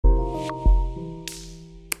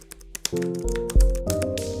Hi,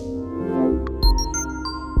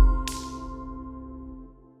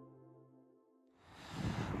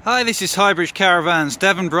 this is Highbridge Caravans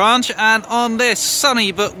Devon branch, and on this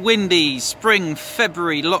sunny but windy spring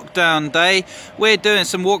February lockdown day we're doing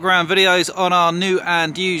some walk around videos on our new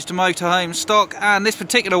and used motorhome stock, and this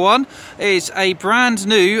particular one is a brand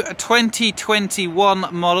new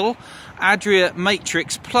 2021 model Adria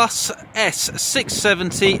Matrix Plus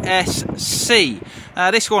S670SC.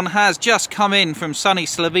 This one has just come in from sunny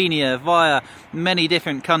Slovenia via many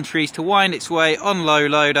different countries to wind its way on low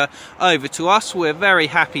loader over to us. We're very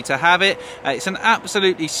happy to have it. It's an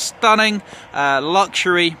absolutely stunning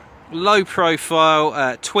luxury, low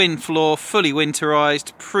profile, twin floor, fully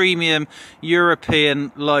winterized, premium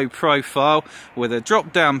European low profile with a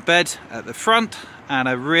drop down bed at the front and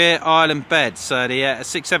a rear island bed. So the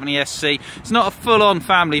 670SC, it's not a full-on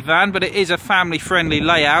family van, but it is a family-friendly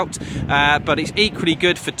layout, but it's equally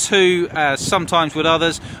good for two, sometimes with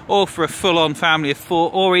others, or for a full-on family of 4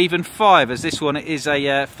 or even 5, as this one is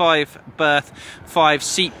a 5-berth,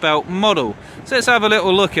 5-seatbelt model. So let's have a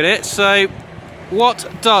little look at it. So what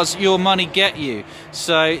does your money get you?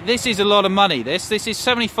 So this is a lot of money. This is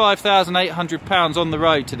 £75,800 on the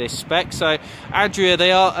road to this spec. So Adria,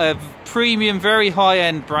 they are a premium, very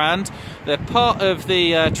high-end brand. They're part of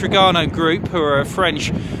the Trigano group, who are a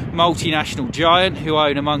French multinational giant who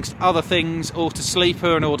own, amongst other things, Auto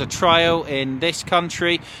Sleeper and Auto Trail in this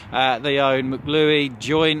country. They own McLuey,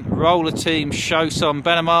 Joint, Roller Team, Chausson,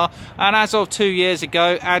 Benamar, and as of 2 years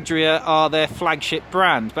ago, Adria are their flagship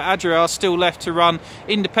brand. But Adria are still left to run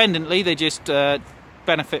independently. They just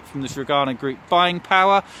benefit from the Trigano group buying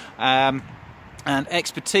power and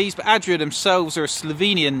expertise. But Adria themselves are a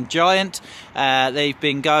Slovenian giant. They've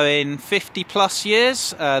been going 50 plus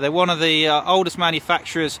years. They're one of the oldest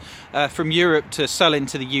manufacturers from Europe to sell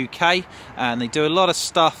into the UK, and they do a lot of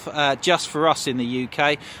stuff just for us in the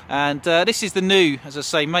UK. And this is the new, as I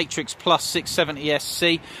say, Matrix Plus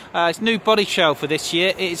 670SC. It's new body shell for this year.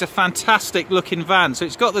 It is a fantastic looking van. So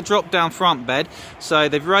it's got the drop down front bed, so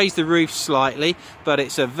they've raised the roof slightly, but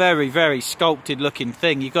it's a very, very sculpted looking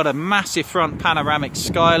thing. You've got a massive front panoramic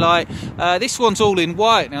skylight. This one's all in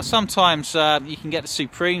white. Now sometimes you can get the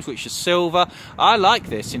Supremes, which are silver. I like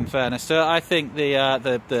this, in fairness. I think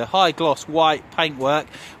the high gloss white paintwork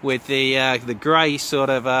with the grey sort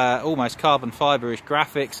of almost carbon fibre-ish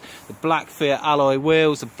graphics, the black Fiat alloy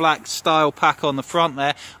wheels, the black style pack on the front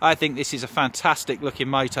there. I think this is a fantastic looking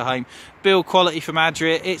motorhome. Build quality from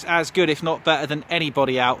Adria, it's as good if not better than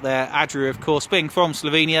anybody out there. Adria, of course, being from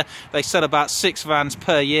Slovenia, they sell about 6 vans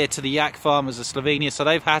per year to the yak farmers of Slovenia, so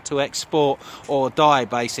they've had to export or die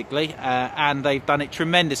basically, and they've done it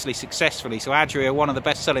tremendously successfully. So Adria are one of the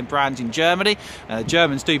best selling brands in Germany.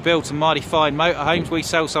 Germans do build some mighty fine motorhomes. We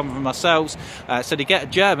sell some of them ourselves, so to get a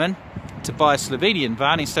German to buy a Slovenian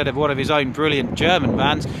van instead of one of his own brilliant German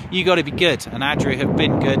vans, you got to be good, and Adria have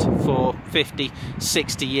been good for 50,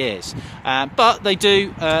 60 years. But they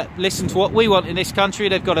do listen to what we want in this country.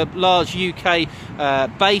 They've got a large UK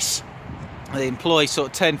base. They employ sort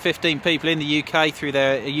of 10, 15 people in the UK through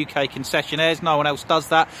their UK concessionaires. No one else does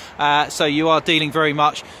that. So you are dealing very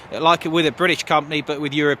much like with a British company, but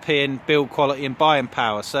with European build quality and buying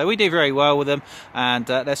power. So we do very well with them, and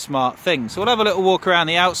they're smart things. So we'll have a little walk around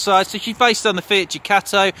the outside. So she's based on the Fiat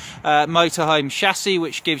Ducato motorhome chassis,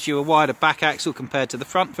 which gives you a wider back axle compared to the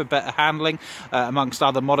front for better handling, amongst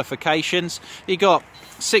other modifications. You got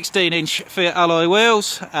 16-inch Fiat alloy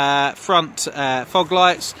wheels, front fog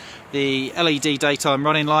lights, the LED daytime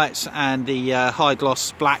running lights, and the high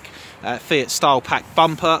gloss black Fiat style pack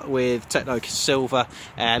bumper with Techno silver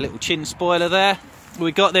little chin spoiler there.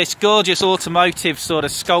 We've got this gorgeous automotive sort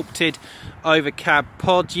of sculpted over cab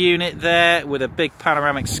pod unit there with a big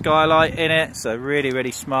panoramic skylight in it. So really,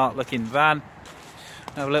 really smart looking van.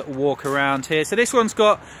 Have a little walk around here. So this one's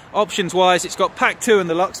got, options wise, it's got pack 2 and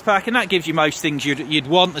the Lux pack, and that gives you most things you'd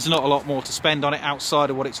want. There's not a lot more to spend on it outside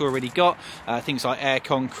of what it's already got. Things like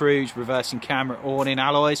aircon, cruise, reversing camera, awning,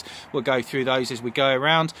 alloys. We'll go through those as we go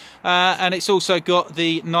around. And it's also got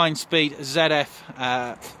the 9-speed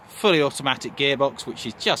ZF fully automatic gearbox, which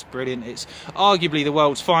is just brilliant. It's arguably the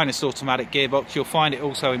world's finest automatic gearbox. You'll find it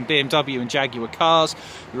also in BMW and Jaguar cars,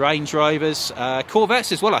 Range Rovers,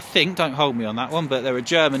 Corvettes as well, I think. Don't hold me on that one, but they're a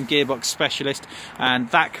German gearbox specialist, and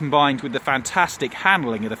that combined with the fantastic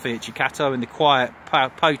handling of the Fiat Ducato and the quiet,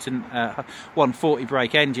 potent 140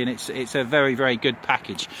 brake engine, it's a very, very good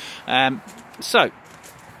package. So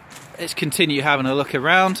let's continue having a look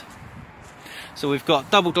around. So we've got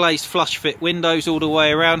double glazed flush fit windows all the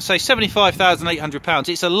way around. So £75,800,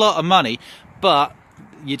 it's a lot of money, but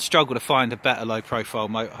you'd struggle to find a better low profile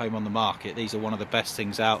motorhome on the market. These are one of the best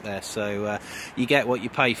things out there, so you get what you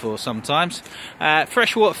pay for sometimes.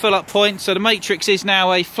 Freshwater fill up point. So the Matrix is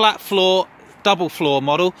now a flat floor, double floor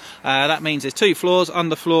model. That means there's 2 floors,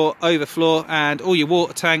 underfloor, overfloor, and all your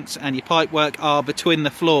water tanks and your pipe work are between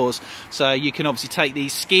the floors. So you can obviously take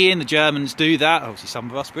these skiing. The Germans do that. Obviously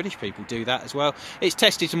some of us British people do that as well. It's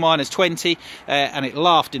tested to -20 and it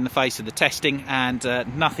laughed in the face of the testing, and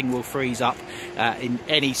nothing will freeze up in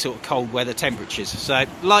any sort of cold weather temperatures. So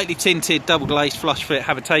lightly tinted double glazed flush fit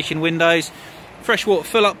habitation windows. Freshwater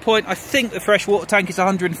fill up point. I think the freshwater tank is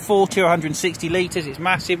 140 or 160 litres. It's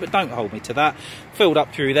massive, but don't hold me to that. Filled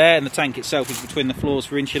up through there, and the tank itself is between the floors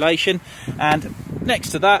for insulation. And next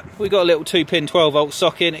to that, we've got a little 2-pin 12-volt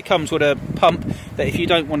socket. It comes with a pump that if you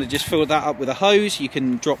don't want to just fill that up with a hose, you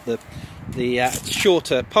can drop the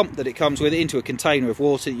shorter pump that it comes with into a container of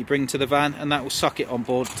water that you bring to the van, and that will suck it on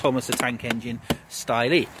board Thomas the Tank Engine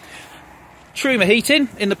style. Truma heating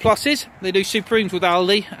in the Pluses. They do Supremes with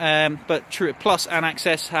Aldi, but Plus and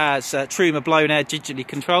Access has Truma blown air digitally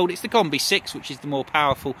controlled. It's the Combi 6, which is the more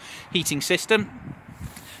powerful heating system.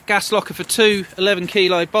 Gas locker for 2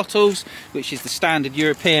 11-kilo bottles, which is the standard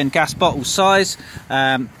European gas bottle size.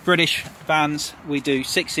 British vans, we do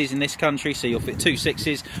 6s in this country, so you'll fit 2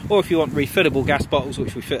 6s. Or if you want refillable gas bottles,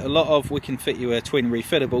 which we fit a lot of, we can fit you a twin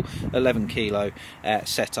refillable 11-kilo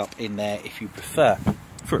setup in there if you prefer.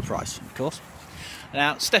 For a price, of course.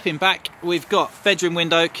 Now, stepping back, we've got bedroom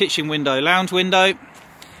window, kitchen window, lounge window,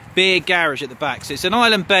 big garage at the back. So it's an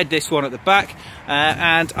island bed, this one at the back,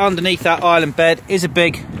 and underneath that island bed is a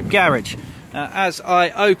big garage. As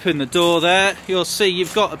I open the door there, you'll see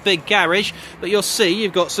you've got a big garage, but you'll see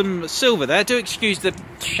you've got some silver there. Do excuse the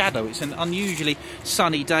shadow, it's an unusually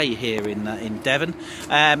sunny day here in Devon.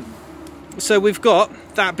 So we've got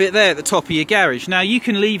that bit there at the top of your garage. Now you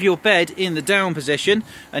can leave your bed in the down position,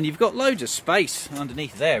 and you've got loads of space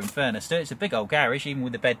underneath there, in fairness to it. It's a big old garage even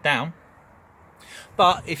with the bed down.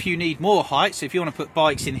 But if you need more height, so if you want to put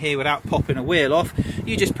bikes in here without popping a wheel off,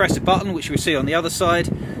 you just press a button, which we'll see on the other side.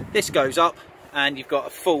 This goes up and you've got a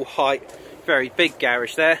full height, very big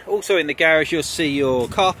garage there. Also in the garage you'll see your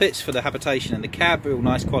carpets for the habitation and the cab, real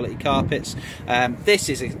nice quality carpets. This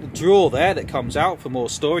is a drawer there that comes out for more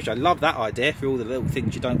storage. I love that idea for all the little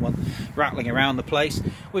things you don't want rattling around the place.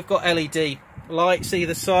 We've got LED lights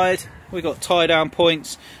either side, we've got tie down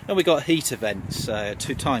points, and we've got heater vents,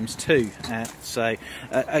 2x2. So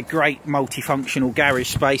a great multifunctional garage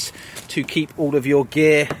space to keep all of your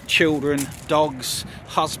gear, children, dogs,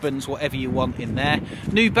 husbands, whatever you want in there.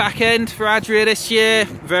 New back end for Adria this year,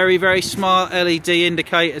 very, very smart. LED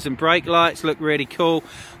indicators and brake lights look really cool.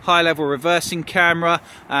 High level reversing camera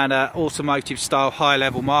and automotive style high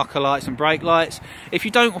level marker lights and brake lights. If you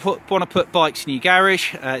don't want to put bikes in your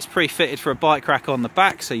garage, it's pre-fitted for a bike rack on the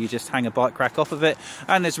back, so you just hang a bike rack off of it,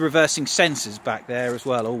 and there's reversing sensors back there as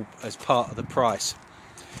well, all as part of the price.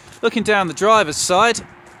 Looking down the driver's side,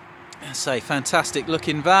 it's a fantastic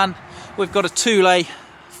looking van. We've got a Thule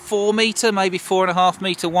 4 metre, maybe 4.5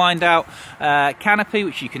 metre wind out canopy,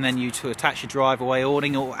 which you can then use to attach your driveway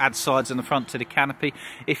awning or add sides on the front to the canopy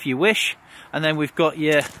if you wish. And then we've got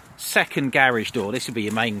your second garage door. This will be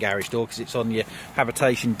your main garage door because it's on your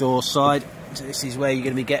habitation door side. So this is where you're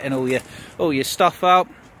going to be getting all your stuff out.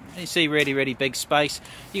 You see really, really big space.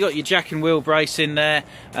 You got your jack and wheel brace in there.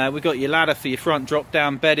 We've got your ladder for your front drop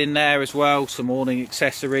down bed in there as well, some awning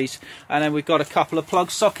accessories, and then we've got a couple of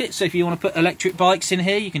plug sockets. So if you want to put electric bikes in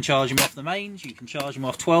here, you can charge them off the mains, you can charge them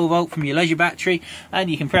off 12 volt from your leisure battery,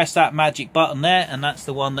 and you can press that magic button there, and that's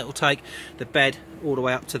the one that will take the bed all the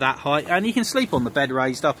way up to that height. And you can sleep on the bed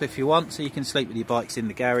raised up if you want, so you can sleep with your bikes in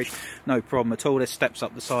the garage, no problem at all. There's steps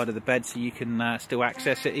up the side of the bed so you can still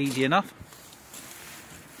access it easy enough.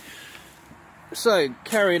 So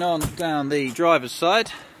carrying on down the driver's side,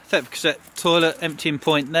 30 cassette toilet, emptying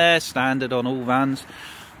point there, standard on all vans.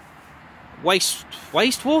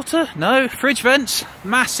 Wastewater? No, fridge vents,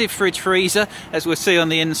 massive fridge freezer as we'll see on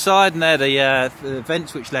the inside, and they're the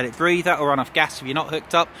vents which let it breathe. That will run off gas if you're not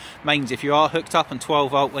hooked up, mains if you are hooked up, and 12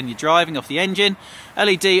 volt when you're driving off the engine.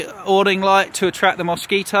 LED awning light to attract the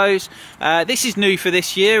mosquitoes. This is new for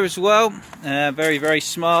this year as well. Very, very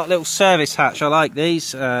smart little service hatch. I like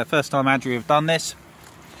these. First time Adria have done this.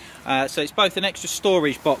 So it's both an extra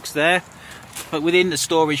storage box there, But within the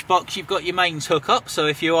storage box, you've got your mains hookup. So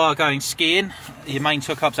if you are going skiing, your mains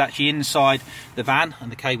hookup's actually inside the van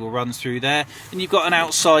and the cable runs through there. And you've got an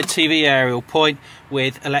outside TV aerial point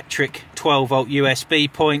with electric 12-volt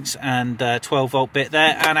USB points and 12-volt bit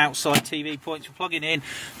there, and outside TV points for plugging in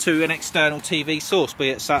to an external TV source, be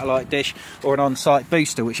it satellite dish or an on-site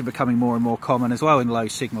booster, which are becoming more and more common as well in low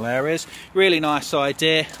signal areas. Really nice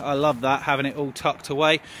idea. I love that, having it all tucked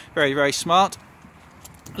away. Very, very smart.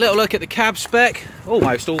 Little look at the cab spec.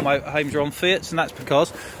 Almost all motorhomes are on Fiats, and that's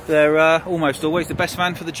because they're almost always the best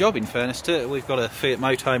van for the job, in fairness to it. We've got a Fiat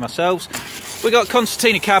motorhome ourselves. We've got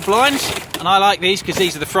concertina cab blinds, and I like these because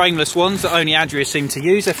these are the frameless ones that only Adria seem to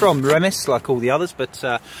use. They're from Remis, like all the others, but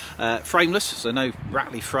frameless, so no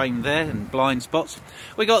rattly frame there and blind spots.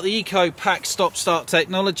 We got the Eco Pack stop-start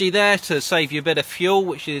technology there to save you a bit of fuel,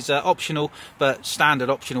 which is optional, but standard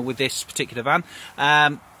optional with this particular van.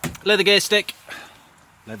 Leather gear stick.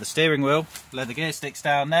 Leather steering wheel, leather gear sticks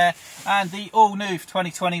down there, and the all-new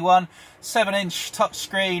 2021 7-inch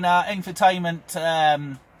touchscreen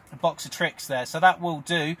infotainment box of tricks there. So that will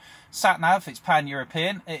do sat-nav. It's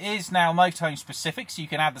pan-European. It is now motorhome specific, so you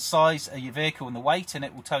can add the size of your vehicle and the weight, and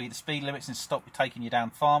it will tell you the speed limits and stop you taking you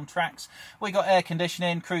down farm tracks. We got air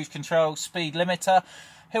conditioning, cruise control, speed limiter,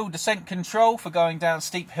 hill descent control for going down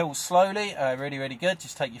steep hills slowly. Really, really good.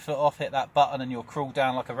 Just take your foot off, hit that button, and you'll crawl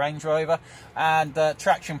down like a Range Rover. And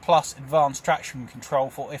Traction Plus advanced traction control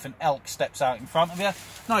for if an elk steps out in front of you.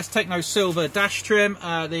 Nice Techno Silver dash trim.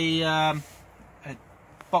 The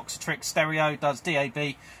box of tricks stereo does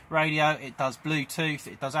DAB radio, it does Bluetooth,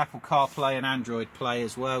 it does Apple CarPlay and Android Play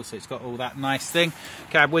as well, so it's got all that nice thing.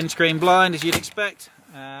 Cab windscreen blind, as you'd expect.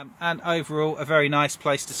 And overall a very nice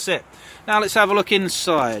place to sit. Now let's have a look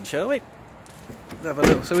inside, shall we? Let's have a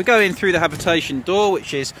look. So we go in through the habitation door,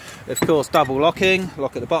 which is of course double locking,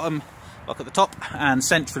 lock at the bottom, lock at the top, and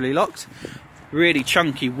centrally locked. Really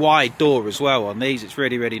chunky wide door as well on these. It's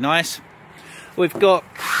really, really nice. We've got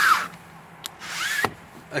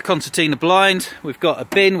a concertina blind, we've got a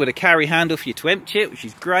bin with a carry handle for you to empty it, which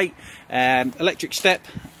is great. Electric step,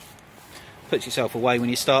 puts yourself away when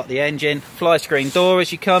you start the engine. Fly screen door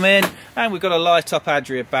as you come in, and we've got a light up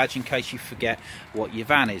Adria badge in case you forget what your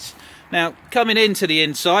van is. Now, coming into the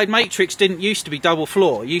inside, Matrix didn't used to be double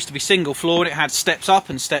floor. It used to be single floor, and it had steps up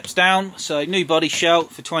and steps down. So new body shell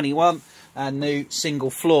for 21 and new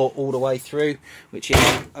single floor all the way through, which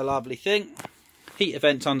is a lovely thing. Heater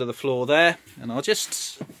vents under the floor there, and I'll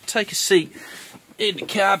just take a seat in the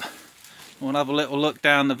cab. We'll have a little look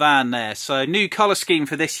down the van there. So new colour scheme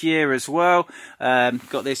for this year as well.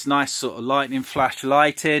 Got this nice sort of lightning flash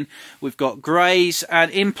lighting. We've got greys,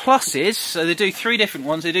 and in pluses, so they do three different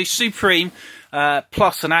ones. They do Supreme,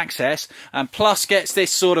 Plus and Access, and Plus gets this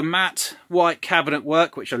sort of matte white cabinet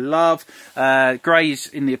work, which I love. Greys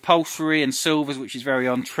in the upholstery, and silvers, which is very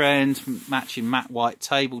on trend, matching matte white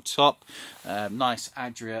tabletop. Nice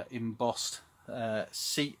Adria embossed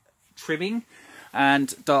seat trimming,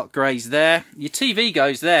 and dark greys there. Your TV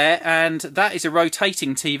goes there, and that is a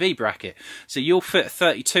rotating TV bracket, so you'll fit a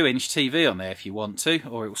 32-inch TV on there if you want to,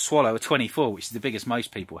 or it will swallow a 24, which is the biggest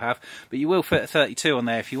most people have, but you will fit a 32 on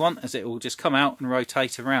there if you want, as it will just come out and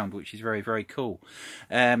rotate around, which is very, very cool.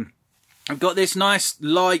 I've got this nice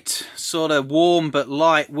light, sort of warm but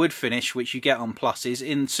light wood finish, which you get on pluses.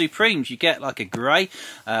 In Supremes you get like a grey,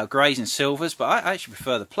 greys and silvers, but I actually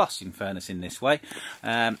prefer the Plus, in fairness, in this way.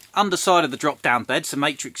 Underside of the drop down bed, so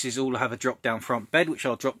Matrixes all have a drop down front bed, which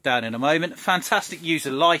I'll drop down in a moment. Fantastic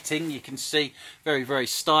user lighting, you can see, very, very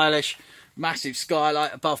stylish. Massive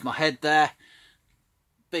skylight above my head there.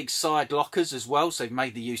 Big side lockers as well, so they've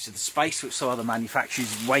made the use of the space, which some other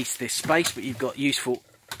manufacturers waste this space, but you've got useful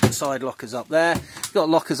side lockers up there. You've got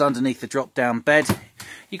lockers underneath the drop down bed,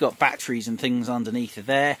 you've got batteries and things underneath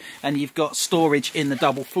there, and you've got storage in the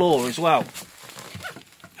double floor as well.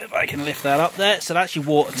 If I can lift that up there, so that's your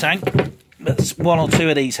water tank. That's one or two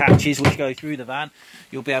of these hatches which go through the van.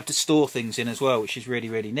 You'll be able to store things in as well, which is really,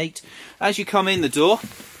 really neat. As you come in the door,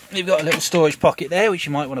 you've got a little storage pocket there, which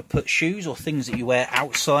you might want to put shoes or things that you wear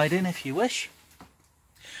outside in if you wish.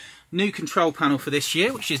 New control panel for this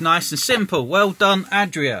year, which is nice and simple. Well done,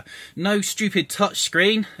 Adria. No stupid touch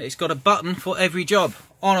screen. It's got a button for every job.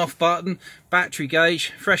 On-off button, battery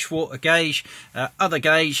gauge, freshwater gauge, other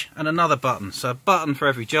gauge, and another button. So a button for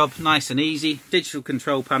every job, nice and easy. Digital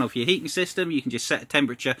control panel for your heating system. You can just set a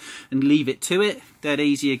temperature and leave it to it. Dead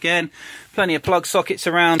easy again. Plenty of plug sockets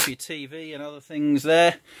around for your TV and other things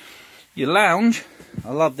there. Your lounge,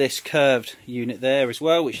 I love this curved unit there as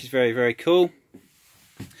well, which is very, very cool.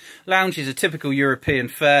 Lounge is a typical European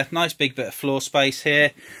fare. Nice big bit of floor space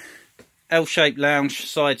here. L-shaped lounge,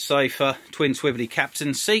 side sofa, twin swivelly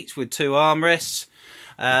captain seats with 2 armrests.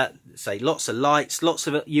 Say lots of lights, lots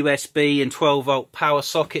of USB and 12-volt power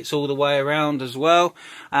sockets all the way around as well.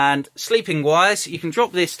 And sleeping wise, you can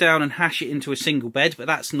drop this down and hash it into a single bed, but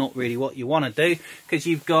that's not really what you want to do, because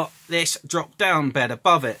you've got this drop down bed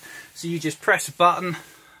above it. So you just press a button,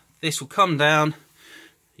 this will come down.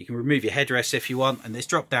 You can remove your headrest if you want, and this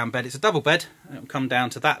drop down bed, it's a double bed, and it will come down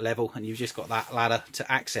to that level, and you've just got that ladder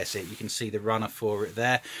to access it. You can see the runner for it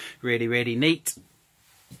there. Really, really neat.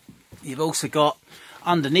 You've also got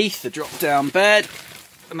underneath the drop down bed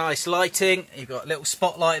nice lighting. You've got a little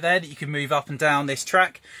spotlight there that you can move up and down this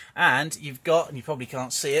track, and you've got, and you probably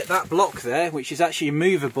can't see it, that block there, which is actually a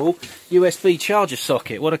movable USB charger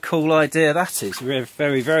socket. What a cool idea that is.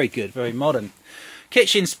 Very, very good, very modern.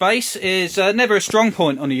 Kitchen space is never a strong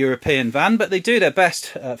point on a European van, but they do their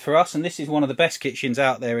best for us, and this is one of the best kitchens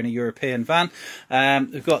out there in a European van.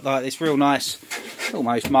 We've got like this real nice,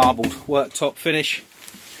 almost marbled worktop finish.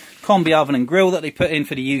 Combi oven and grill that they put in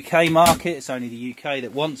for the UK market. It's only the UK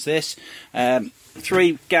that wants this.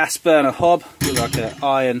 3 gas burner hob with like an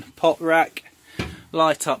iron pot rack.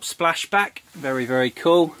 Light up splashback, very, very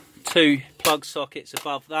cool. 2 plug sockets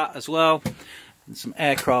above that as well. And some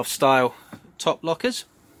aircraft style top lockers.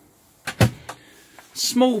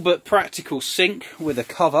 Small but practical sink with a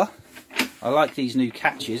cover. I like these new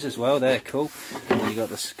catches as well, they're cool. And you've got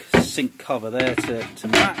the sink cover there to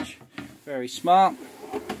match. Very smart.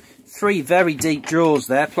 3 very deep drawers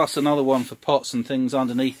there, plus another one for pots and things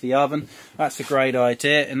underneath the oven. That's a great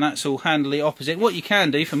idea, and that's all handily opposite. What you can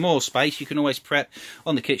do for more space, you can always prep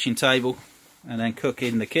on the kitchen table and then cook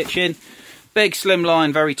in the kitchen. Big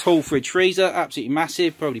slimline, very tall fridge freezer, absolutely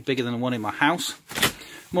massive, probably bigger than the one in my house.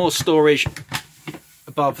 More storage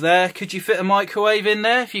above there. Could you fit a microwave in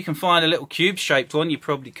there? If you can find a little cube shaped one, you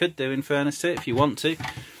probably could do, in fairness to it, if you want to.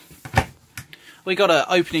 We got an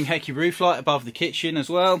opening hecky roof light above the kitchen as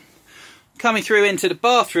well. Coming through into the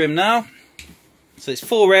bathroom now. So it's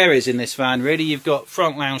 4 areas in this van really. You've got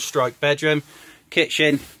front lounge stroke bedroom,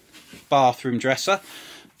 kitchen, bathroom dresser.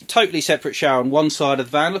 Totally separate shower on one side of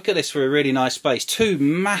the van. Look at this for a really nice space. 2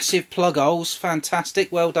 massive plug holes,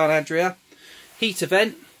 fantastic. Well done, Adria. Heater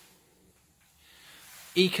vent.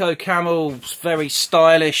 Eco Camel's very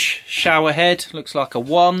stylish shower head. Looks like a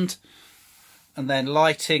wand. And then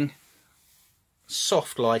lighting.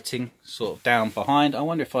 Soft lighting sort of down behind. I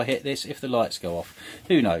wonder if I hit this, if the lights go off.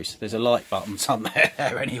 Who knows? There's a light button somewhere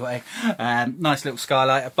there anyway. Nice little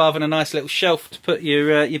skylight above and a nice little shelf to put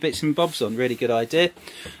your bits and bobs on. Really good idea.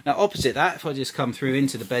 Now opposite that, if I just come through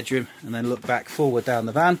into the bedroom and then look back forward down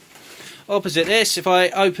the van. Opposite this, if I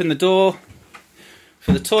open the door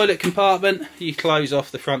for the toilet compartment, you close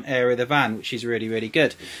off the front area of the van, which is really, really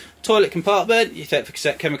good. Toilet compartment, you set for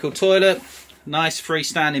chemical toilet. Nice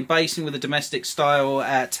freestanding basin with a domestic style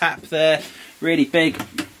tap there. Really big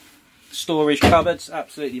storage cupboards,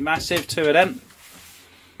 absolutely massive, 2 of them.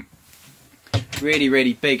 Really,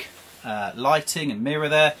 really big lighting and mirror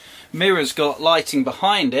there. Mirror's got lighting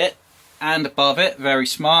behind it and above it, very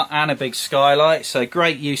smart, and a big skylight. So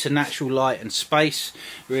great use of natural light and space.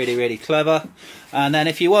 Really, really clever. And then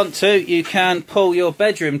if you want to, you can pull your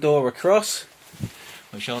bedroom door across,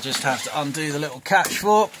 which I'll just have to undo the little catch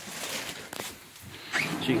for.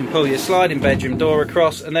 So you can pull your sliding bedroom door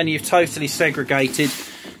across, and then you've totally segregated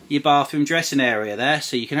your bathroom dressing area there,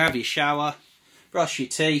 so you can have your shower, brush your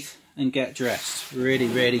teeth and get dressed. Really,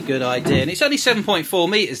 really good idea. And it's only 7.4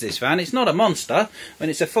 metres this van. It's not a monster. I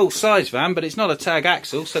mean, it's a full size van, but it's not a tag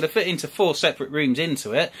axle, so to fit into 4 separate rooms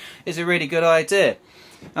into it is a really good idea.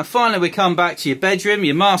 And finally we come back to your bedroom,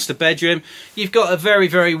 your master bedroom. You've got a very,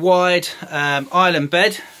 very wide island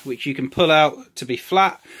bed, which you can pull out to be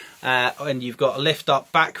flat. And you've got a lift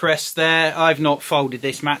up backrest there. I've not folded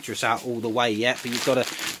this mattress out all the way yet, but you've got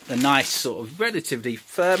a nice sort of relatively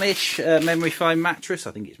firmish memory foam mattress.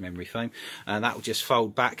 I think it's memory foam, and that will just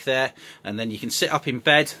fold back there, and then you can sit up in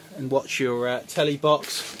bed and watch your telly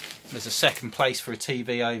box. There's a second place for a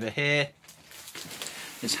TV over here.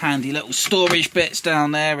 There's handy little storage bits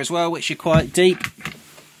down there as well, which are quite deep.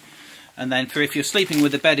 And then for if you're sleeping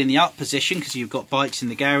with the bed in the up position, because you've got bikes in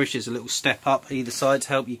the garage, there's a little step up either side to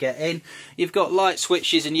help you get in. You've got light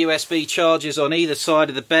switches and USB chargers on either side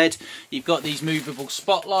of the bed. You've got these movable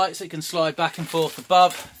spotlights that can slide back and forth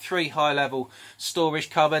above. 3 high-level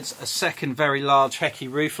storage cupboards, a second very large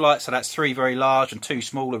hecky roof light, so that's 3 very large and 2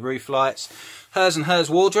 smaller roof lights. Hers and hers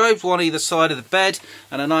wardrobes, one either side of the bed,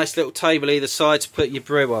 and a nice little table either side to put your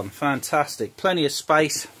brew on. Fantastic. Plenty of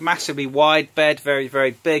space, massively wide bed, very,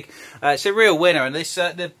 very big. It's a real winner, and this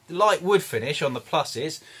the light wood finish on the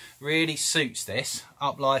pluses really suits this.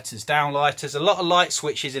 Uplighters, downlighters, a lot of light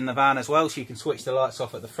switches in the van as well, so you can switch the lights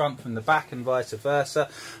off at the front from the back and vice versa.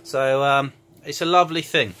 So it's a lovely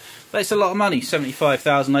thing, but it's a lot of money,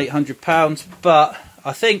 £75,800, but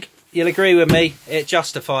I think you'll agree with me, it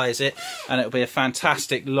justifies it, and it'll be a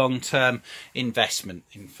fantastic long-term investment,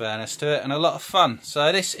 in fairness to it, and a lot of fun.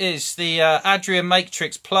 So this is the Adria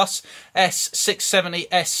Matrix Plus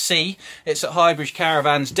S670SC. It's at Highbridge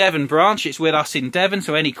Caravans Devon branch. It's with us in Devon,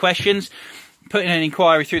 so any questions, put in an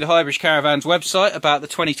inquiry through the Highbridge Caravans website about the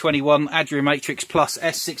 2021 Adria Matrix Plus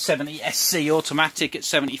S670SC automatic at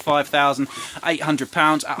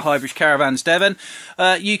 £75,800 at Highbridge Caravans Devon.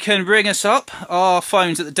 You can ring us up. Our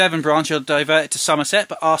phones at the Devon branch are diverted to Somerset,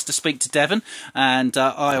 but ask to speak to Devon, and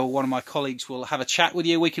I or one of my colleagues will have a chat with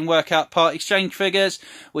you. We can work out part exchange figures,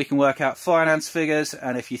 we can work out finance figures,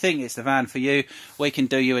 and if you think it's the van for you, we can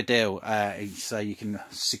do you a deal. So you can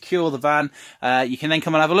secure the van. You can then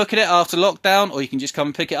come and have a look at it after lockdown, or you can just come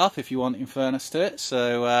and pick it up if you want, in fairness to it.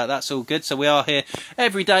 So that's all good. So we are here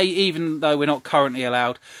every day, even though we're not currently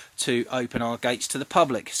allowed to open our gates to the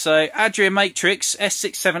public. So Adria Matrix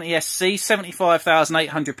S670SC,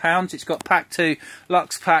 £75,800. It's got Pack 2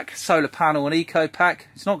 Lux Pack, solar panel and Eco Pack.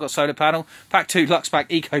 It's not got solar panel. Pack 2 Lux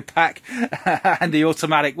Pack, Eco Pack and the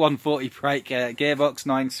automatic 140 brake gearbox,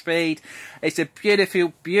 9-speed. It's a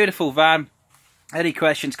beautiful, beautiful van. Any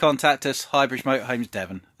questions, contact us, Highbridge Motorhomes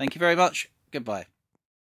Devon. Thank you very much. Goodbye.